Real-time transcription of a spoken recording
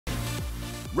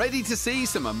Ready to see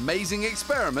some amazing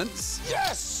experiments?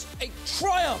 Yes! A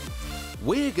triumph!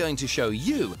 We're going to show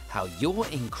you how your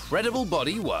incredible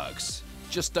body works.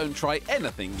 Just don't try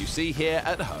anything you see here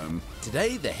at home.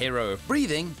 Today, the hero of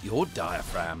breathing, your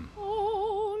diaphragm.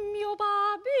 Oh, mio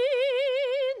bambino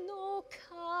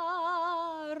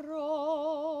caro.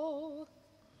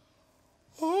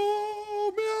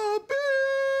 Oh, mio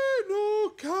bambino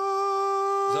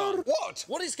caro. What?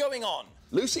 What is going on?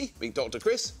 Lucy, meet Dr.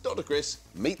 Chris. Dr. Chris,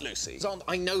 meet Lucy. Xand,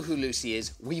 I know who Lucy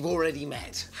is. We've already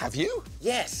met. Have you?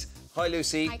 Yes. Hi,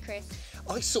 Lucy. Hi, Chris.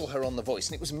 I saw her on The Voice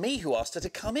and it was me who asked her to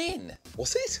come in.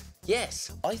 Was it?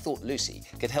 Yes, I thought Lucy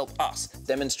could help us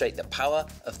demonstrate the power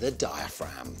of the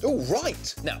diaphragm. Oh,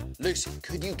 right. Now, Lucy,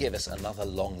 could you give us another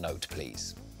long note,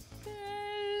 please?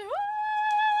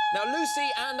 Now, Lucy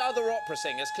and other opera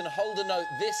singers can hold a note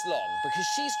this long because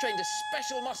she's trained a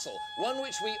special muscle, one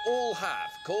which we all have,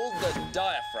 called the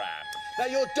diaphragm. Now,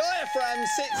 your diaphragm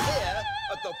sits here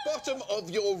at the bottom of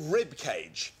your rib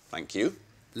cage. Thank you.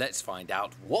 Let's find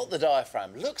out what the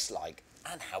diaphragm looks like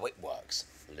and how it works.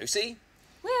 Lucy?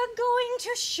 We're going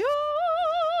to show you.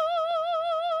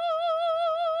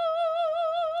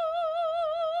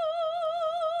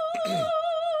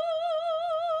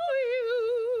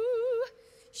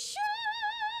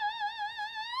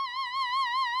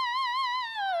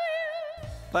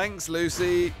 Thanks,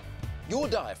 Lucy. Your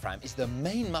diaphragm is the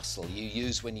main muscle you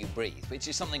use when you breathe, which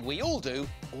is something we all do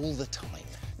all the time.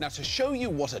 Now, to show you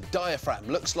what a diaphragm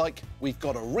looks like, we've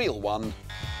got a real one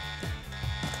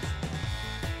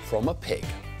from a pig.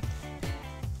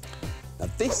 Now,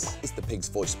 this is the pig's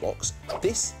voice box.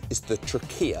 This is the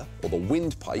trachea, or the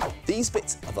windpipe. These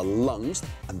bits are the lungs,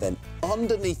 and then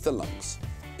underneath the lungs,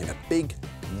 in a big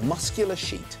muscular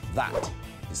sheet, that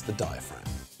is the diaphragm.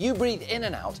 You breathe in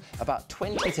and out about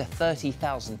 20 to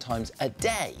 30,000 times a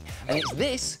day, and it's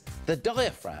this, the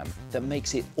diaphragm, that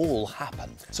makes it all happen.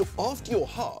 So after your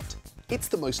heart, it's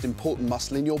the most important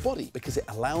muscle in your body because it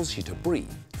allows you to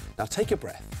breathe. Now take a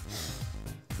breath.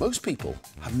 Most people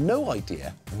have no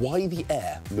idea why the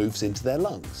air moves into their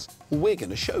lungs. Well, we're going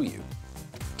to show you.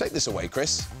 Take this away,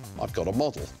 Chris. I've got a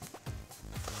model.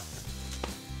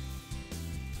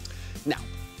 Now,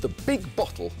 the big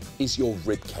bottle is your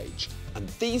rib cage, and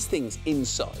these things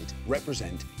inside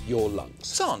represent your lungs.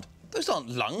 Xand, those aren't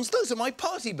lungs, those are my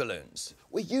party balloons.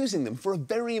 We're using them for a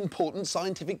very important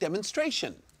scientific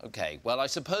demonstration. OK, well, I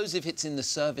suppose if it's in the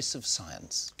service of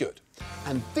science. Good.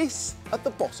 And this, at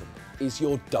the bottom, is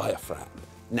your diaphragm.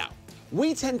 Now,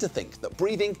 we tend to think that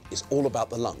breathing is all about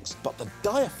the lungs, but the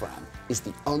diaphragm is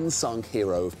the unsung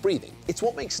hero of breathing. It's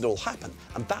what makes it all happen,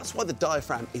 and that's why the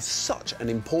diaphragm is such an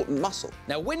important muscle.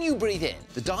 Now, when you breathe in,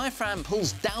 the diaphragm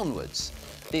pulls downwards.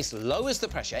 This lowers the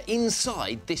pressure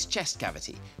inside this chest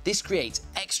cavity. This creates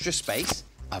extra space,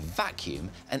 a vacuum,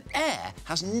 and air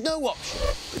has no option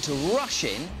but to rush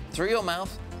in through your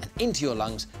mouth and into your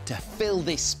lungs to fill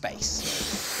this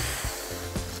space.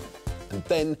 And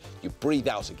then you breathe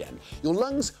out again. Your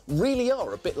lungs really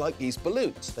are a bit like these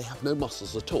balloons. They have no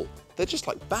muscles at all. They're just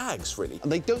like bags, really,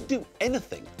 and they don't do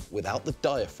anything without the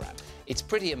diaphragm. It's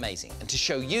pretty amazing. And to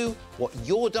show you what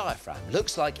your diaphragm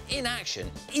looks like in action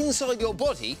inside your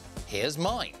body, here's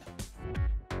mine.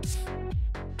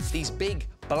 These big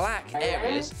black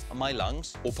areas are my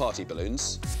lungs. Or party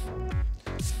balloons.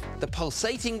 The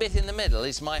pulsating bit in the middle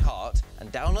is my heart,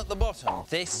 and down at the bottom,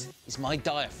 this is my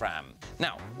diaphragm.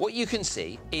 Now, what you can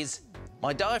see is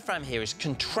my diaphragm here is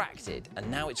contracted, and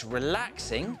now it's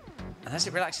relaxing, and as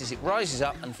it relaxes, it rises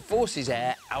up and forces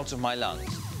air out of my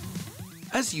lungs.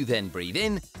 As you then breathe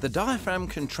in, the diaphragm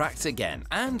contracts again,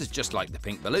 and just like the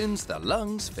pink balloons, the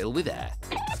lungs fill with air.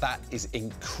 That is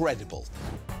incredible.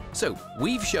 So,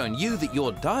 we've shown you that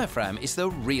your diaphragm is the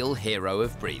real hero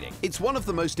of breathing. It's one of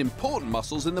the most important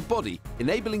muscles in the body,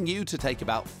 enabling you to take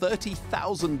about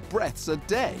 30,000 breaths a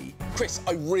day. Chris,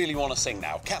 I really want to sing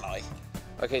now, can I?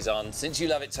 OK, Xand, since you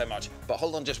love it so much, but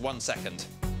hold on just 1 second.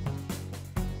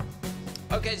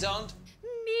 OK, Xand.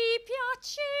 Mi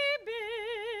piace